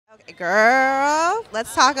Okay, girl,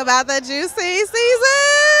 let's talk about the juicy season.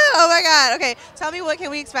 Oh my God. Okay, tell me what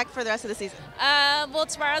can we expect for the rest of the season? Well,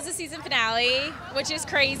 tomorrow's the season finale, which is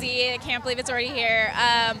crazy. I can't believe it's already here.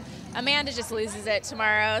 Amanda just loses it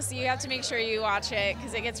tomorrow, so you have to make sure you watch it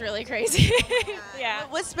because it gets really crazy. Yeah.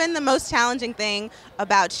 What's been the most challenging thing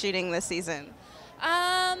about shooting this season?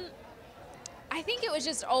 I think it was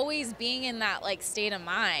just always being in that like state of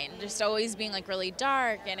mind, just always being like really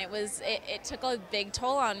dark, and it took a big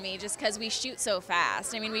toll on me just because we shoot so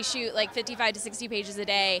fast. I mean, we shoot like 55 to 60 pages a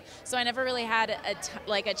day, so I never really had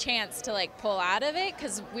a chance to like pull out of it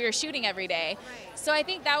because we were shooting every day. So I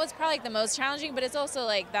think that was probably like the most challenging, but it's also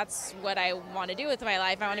like that's what I want to do with my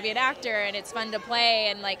life. I want to be an actor, and it's fun to play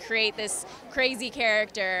and like create this crazy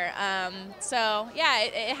character. So yeah,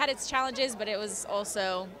 it had its challenges, but it was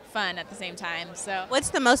also fun at the same time. So What's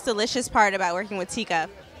the most delicious part about working with Tika?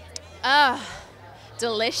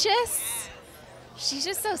 Delicious. She's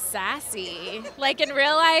just so sassy, like in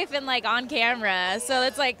real life and like on camera. So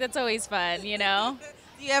that's always fun, you know.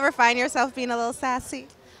 Do you ever find yourself being a little sassy?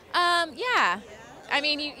 Yeah. I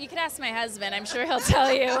mean, you can ask my husband. I'm sure he'll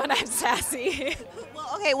tell you when I'm sassy.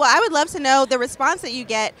 Well, I would love to know the response that you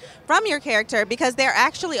get from your character because there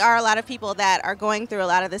actually are a lot of people that are going through a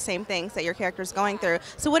lot of the same things that your character's going through.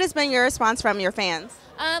 So what has been your response from your fans?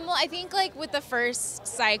 Well, I think like with the first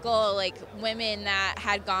cycle, like women that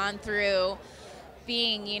had gone through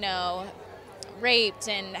being, you know, raped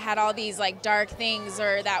and had all these like dark things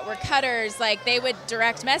or that were cutters, like they would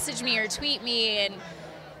direct message me or tweet me, and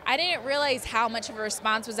I didn't realize how much of a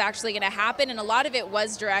response was actually going to happen, and a lot of it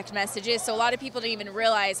was direct messages, so a lot of people didn't even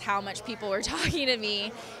realize how much people were talking to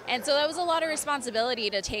me, and so that was a lot of responsibility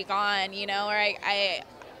to take on, you know, or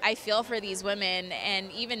I feel for these women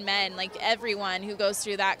and even men, like everyone who goes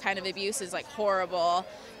through that kind of abuse is like horrible.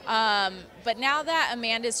 But now that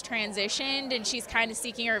Amanda's transitioned and she's kind of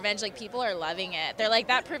seeking her revenge, like people are loving it. They're like,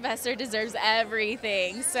 that professor deserves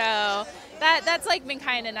everything. So that's like been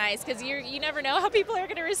kind of nice because you never know how people are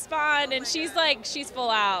going to respond, and she's full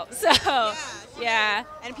out. So yeah.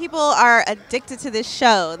 And people are addicted to this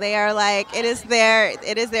show. They are like, it is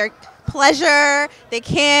their pleasure. They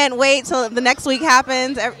can't wait till the next week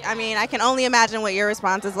happens. I mean, I can only imagine what your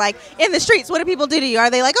response is like in the streets. What do people do to you? Are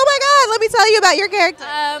they like, oh my God, let me tell you about your character?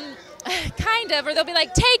 Kind of, or they'll be like,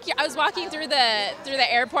 I was walking through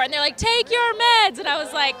the airport and they're like, take your meds, and I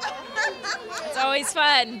was like, it's always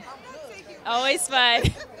fun. Always fun.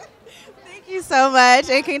 Thank you so much,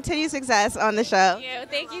 and continued success on the show.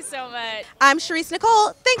 Thank you so much. I'm Sharice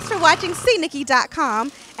Nicole. Thanks for watching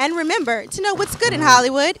CNikky.com. And remember, to know what's good in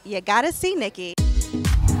Hollywood, you gotta see Nikki.